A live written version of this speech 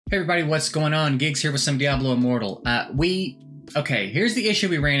Hey everybody, what's going on? Gigs here with some Diablo Immortal. Okay, here's the issue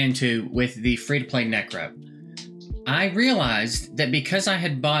we ran into with the free-to-play Necro. I realized that because I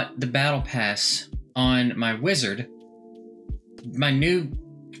had bought the Battle Pass on my Wizard,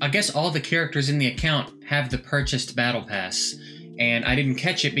 I guess all the characters in the account have the purchased Battle Pass, and I didn't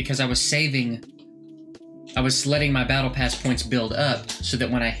catch it because I was letting my Battle Pass points build up so that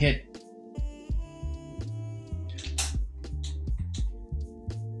when I hit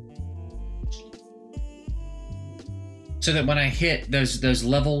those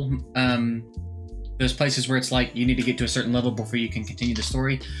level, those places where it's like you need to get to a certain level before you can continue the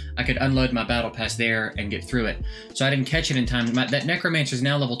story, I could unload my Battle Pass there and get through it. So I didn't catch it in time. That Necromancer is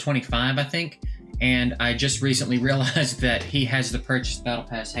now level 25, I think, and I just recently realized that he has the purchased Battle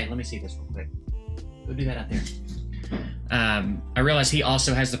Pass. Hey, let me see this real quick. Go do that out there. I realized he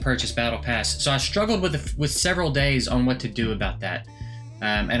also has the purchased Battle Pass. So I struggled with several days on what to do about that.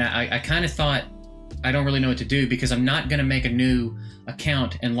 And I kind of thought, I don't really know what to do because I'm not going to make a new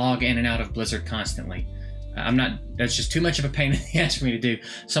account and log in and out of Blizzard constantly. That's just too much of a pain in the ass for me to do.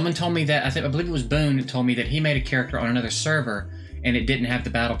 Someone told me that, I believe it was Boone, told me that he made a character on another server and it didn't have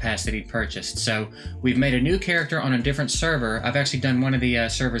the Battle Pass that he'd purchased. So we've made a new character on a different server. I've actually done one of the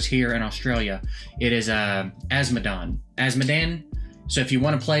servers here in Australia. It is Asmodan. So if you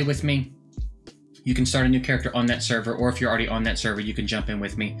want to play with me, you can start a new character on that server, or if you're already on that server, you can jump in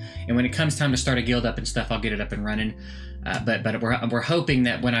with me. And when it comes time to start a guild up and stuff, I'll get it up and running. But we're hoping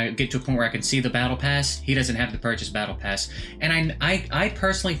that when I get to a point where I can see the Battle Pass, he doesn't have the purchased Battle Pass. And I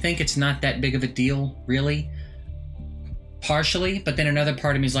personally think it's not that big of a deal, really. Partially, but then another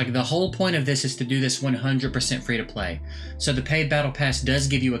part of me is like, the whole point of this is to do this 100% free to play. So the paid Battle Pass does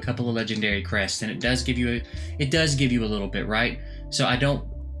give you a couple of legendary crests, and it does give you a little bit, right? So I don't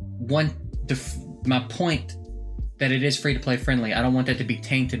want my point that it is free-to-play friendly, I don't want that to be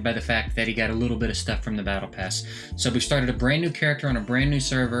tainted by the fact that he got a little bit of stuff from the Battle Pass. So we started a brand new character on a brand new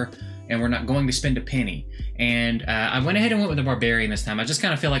server, and we're not going to spend a penny. And I went ahead and went with a Barbarian this time. I just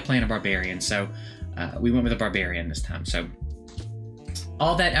kind of feel like playing a Barbarian, so we went with a Barbarian this time. So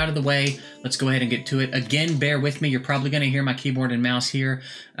all that out of the way, let's go ahead and get to it. Again, bear with me. You're probably going to hear my keyboard and mouse here.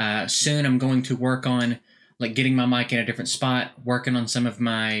 Soon I'm going to work on getting my mic in a different spot, working on some of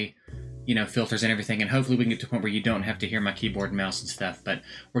my filters and everything, and hopefully we can get to a point where you don't have to hear my keyboard and mouse and stuff. But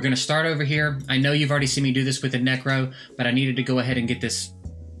we're going to start over here. I know you've already seen me do this with the Necro, but I needed to go ahead and get this.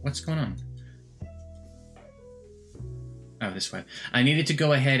 What's going on? Oh, this way. I needed to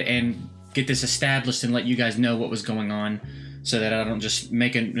go ahead and get this established and let you guys know what was going on so that I don't just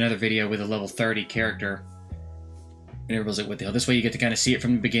make another video with a level 30 character and everybody's like, what the hell? This way you get to kind of see it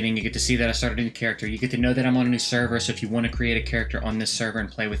from the beginning. You get to see that I started a new character. You get to know that I'm on a new server, so if you want to create a character on this server and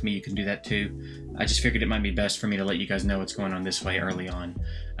play with me, you can do that too. I just figured it might be best for me to let you guys know what's going on this way early on.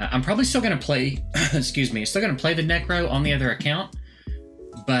 I'm probably still going to play, excuse me, still going to play the Necro on the other account,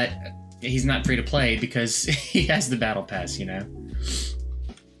 but he's not free to play because he has the Battle Pass,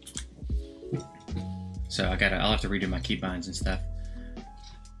 So I'll have to redo my keybinds and stuff.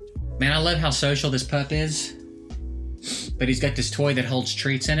 Man, I love how social this pup is. But he's got this toy that holds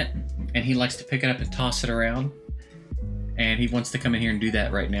treats in it, and he likes to pick it up and toss it around. And he wants to come in here and do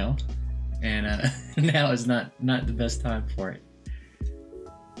that right now. And now is not the best time for it.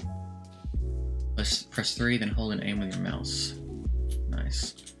 Let's press 3, then hold and aim with your mouse.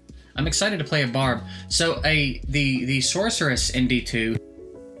 Nice. I'm excited to play a Barb. So the Sorceress in D2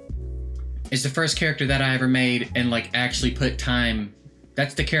 is the first character that I ever made and actually put time.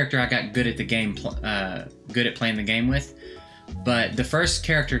 That's the character I got good at the game, good at playing the game with. But the first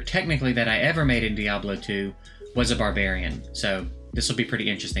character technically that I ever made in Diablo 2 was a Barbarian. So this will be pretty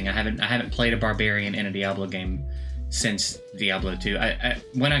interesting. I haven't played a Barbarian in a Diablo game since Diablo 2.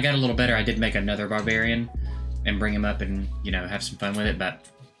 When I got a little better, I did make another Barbarian and bring him up and have some fun with it. But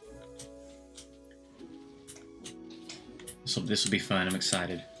this will be fun. I'm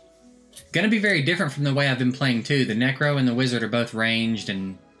excited. Gonna be very different from the way I've been playing too. The Necro and the Wizard are both ranged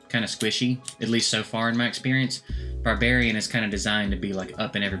and kind of squishy, at least so far in my experience. Barbarian is kind of designed to be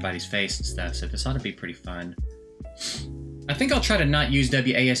up in everybody's face and stuff, so this ought to be pretty fun. I think I'll try to not use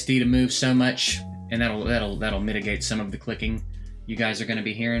WASD to move so much, and that'll mitigate some of the clicking you guys are gonna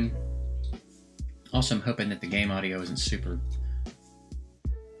be hearing. Also, I'm hoping that the game audio isn't super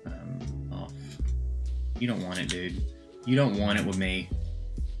off. You don't want it, dude. You don't want it with me.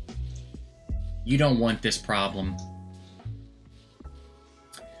 You don't want this problem.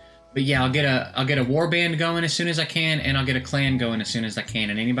 But yeah, I'll get a warband going as soon as I can, and I'll get a clan going as soon as I can.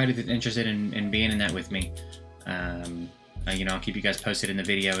 And anybody that's interested in being in that with me, I'll keep you guys posted in the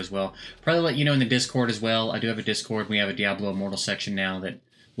video as well. Probably let you know in the Discord as well. I do have a Discord. We have a Diablo Immortal section now that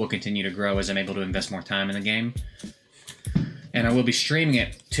will continue to grow as I'm able to invest more time in the game. And I will be streaming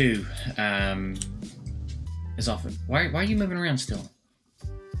it too, as often. Why are you moving around still?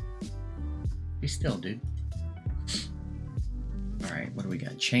 Be still, dude. Alright, what do we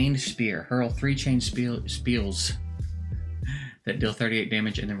got? Chained Spear. Hurl 3 chained spears that deal 38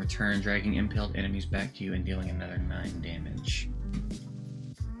 damage and then return, dragging impaled enemies back to you and dealing another 9 damage.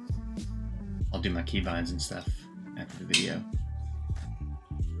 I'll do my keybinds and stuff after the video.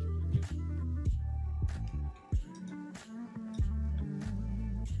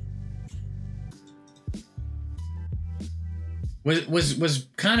 Was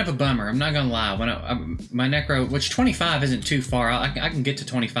kind of a bummer. I'm not gonna lie. When my necro, which 25 isn't too far, I can get to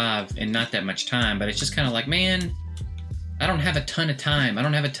 25 in not that much time. But it's just kind of like, man, I don't have a ton of time. I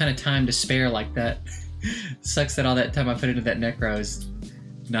don't have a ton of time to spare like that. Sucks that all that time I put into that necro is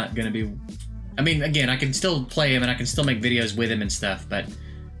not gonna be. I mean, again, I can still play him and I can still make videos with him and stuff. But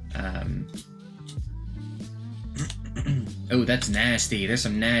oh, that's nasty. There's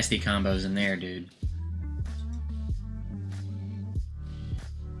some nasty combos in there, dude.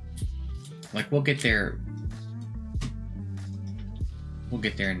 Like, we'll get there. We'll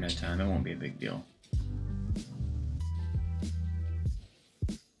get there in no time. It won't be a big deal.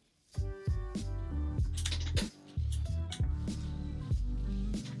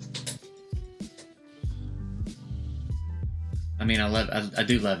 I mean, I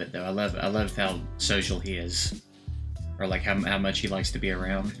do love it though. I love how social he is, or like how much he likes to be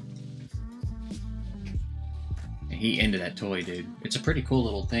around. He into that toy, dude. It's a pretty cool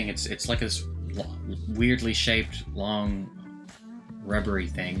little thing. It's like this weirdly shaped, long, rubbery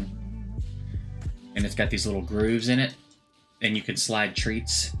thing, and it's got these little grooves in it, and you can slide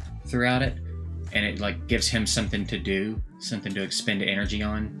treats throughout it, and it like gives him something to do, something to expend energy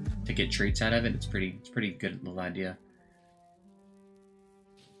on to get treats out of it. It's pretty good little idea.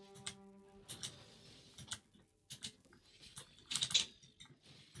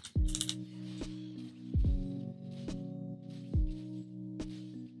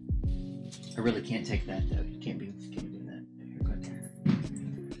 I really can't take that though. You can't be doing that. Here, go there.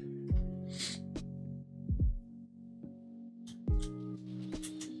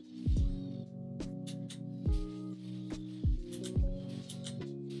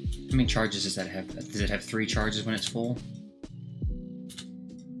 How many charges does that have? Does it have 3 charges when it's full?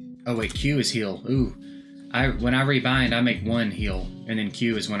 Oh wait, Q is heal. Ooh. When I rebind, I make 1 heal, and then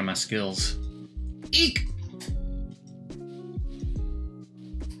Q is one of my skills. Eek!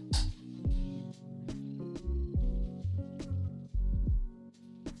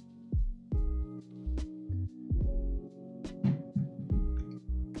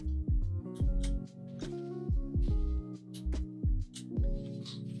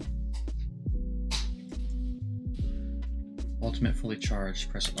 Ultimate fully charged,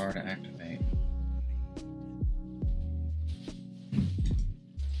 press R to activate.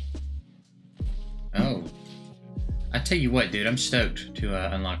 Oh. I tell you what, dude, I'm stoked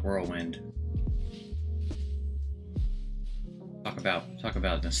to unlock Whirlwind. Talk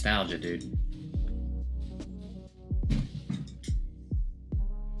about nostalgia, dude.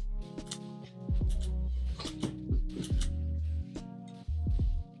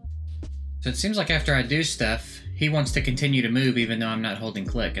 So it seems like after I do stuff, he wants to continue to move even though I'm not holding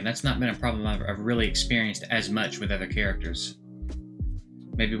click, and that's not been a problem I've really experienced as much with other characters.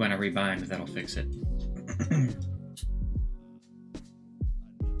 Maybe when I rebind, that'll fix it.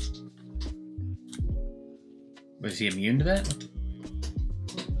 Was he immune to that?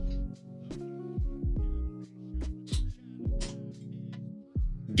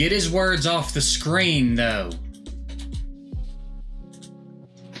 Get his words off the screen, though.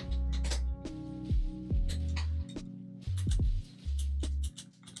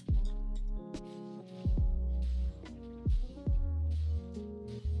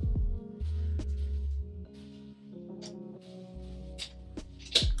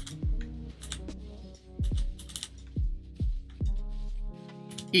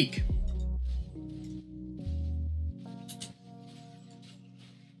 Eek.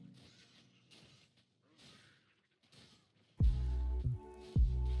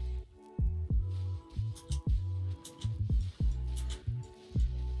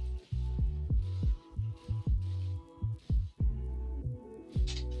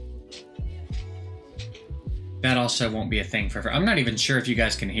 That also won't be a thing for... I'm not even sure if you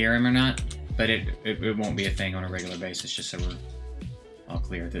guys can hear him or not, but it won't be a thing on a regular basis, just so we're all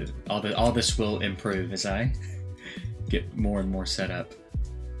clear. All this will improve as I get more and more set up.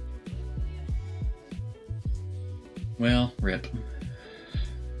 Well, rip.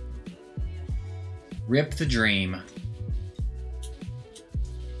 Rip the dream.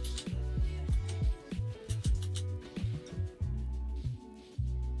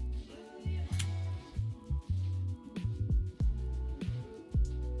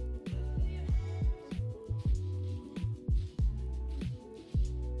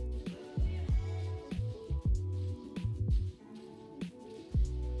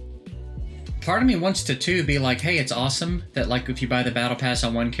 part of me wants to too be like, hey, it's awesome that like if you buy the battle pass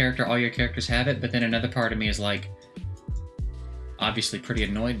on one character, all your characters have it. But then another part of me is like, obviously pretty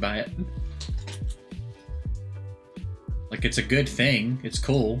annoyed by it. Like, it's a good thing. It's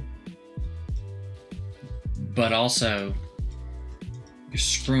cool. But also, you're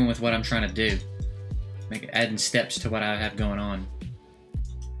screwing with what I'm trying to do. Adding steps to what I have going on.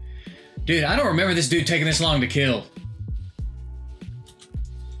 Dude, I don't remember this dude taking this long to kill.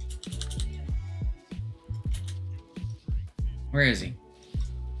 Where is he?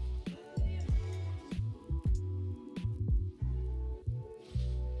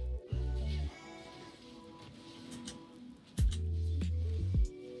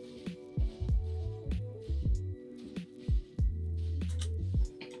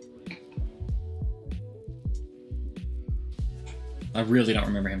 I really don't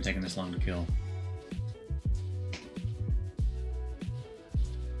remember him taking this long to kill.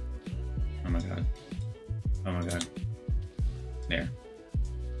 Oh my god. Oh my god. There.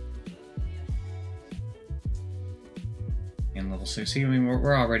 And level 6. See, I mean,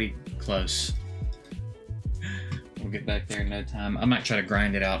 we're already close. We'll get back there in no time. I might try to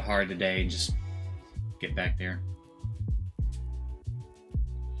grind it out hard today and just get back there.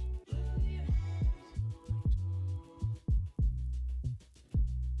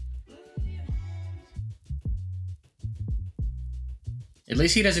 At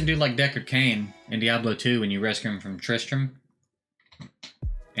least he doesn't do like Deckard Cain in Diablo 2 when you rescue him from Tristram.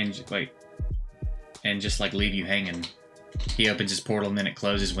 And just like leave you hanging. He opens his portal and then it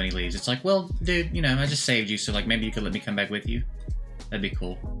closes when he leaves. It's like, well, dude, you know, I just saved you, so like maybe you could let me come back with you. That'd be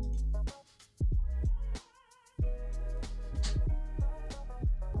cool.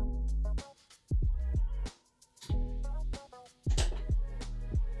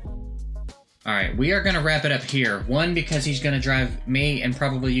 Alright, we are going to wrap it up here. One, because he's going to drive me and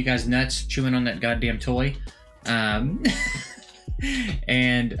probably you guys nuts chewing on that goddamn toy.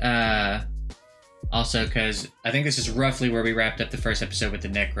 Also because I think this is roughly where we wrapped up the first episode with the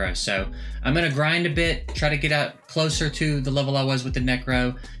Necro. So I'm going to grind a bit, try to get out closer to the level I was with the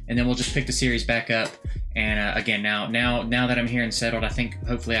Necro, and then we'll just pick the series back up. And again, now that I'm here and settled, I think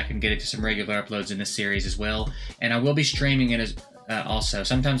hopefully I can get it to some regular uploads in this series as well. And I will be streaming it as also.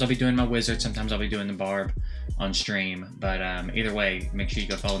 Sometimes I'll be doing my wizard, sometimes I'll be doing the barb on stream. But either way, make sure you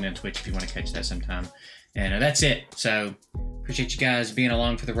go follow me on Twitch if you want to catch that sometime. And that's it. So appreciate you guys being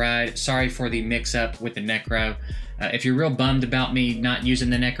along for the ride. Sorry for the mix-up with the Necro. If you're real bummed about me not using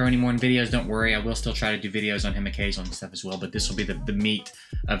the Necro anymore in videos, don't worry. I will still try to do videos on him occasionally and stuff as well. But this will be the meat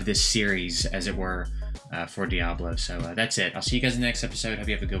of this series, as it were, for Diablo. So that's it. I'll see you guys in the next episode. Hope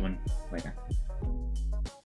you have a good one. Later.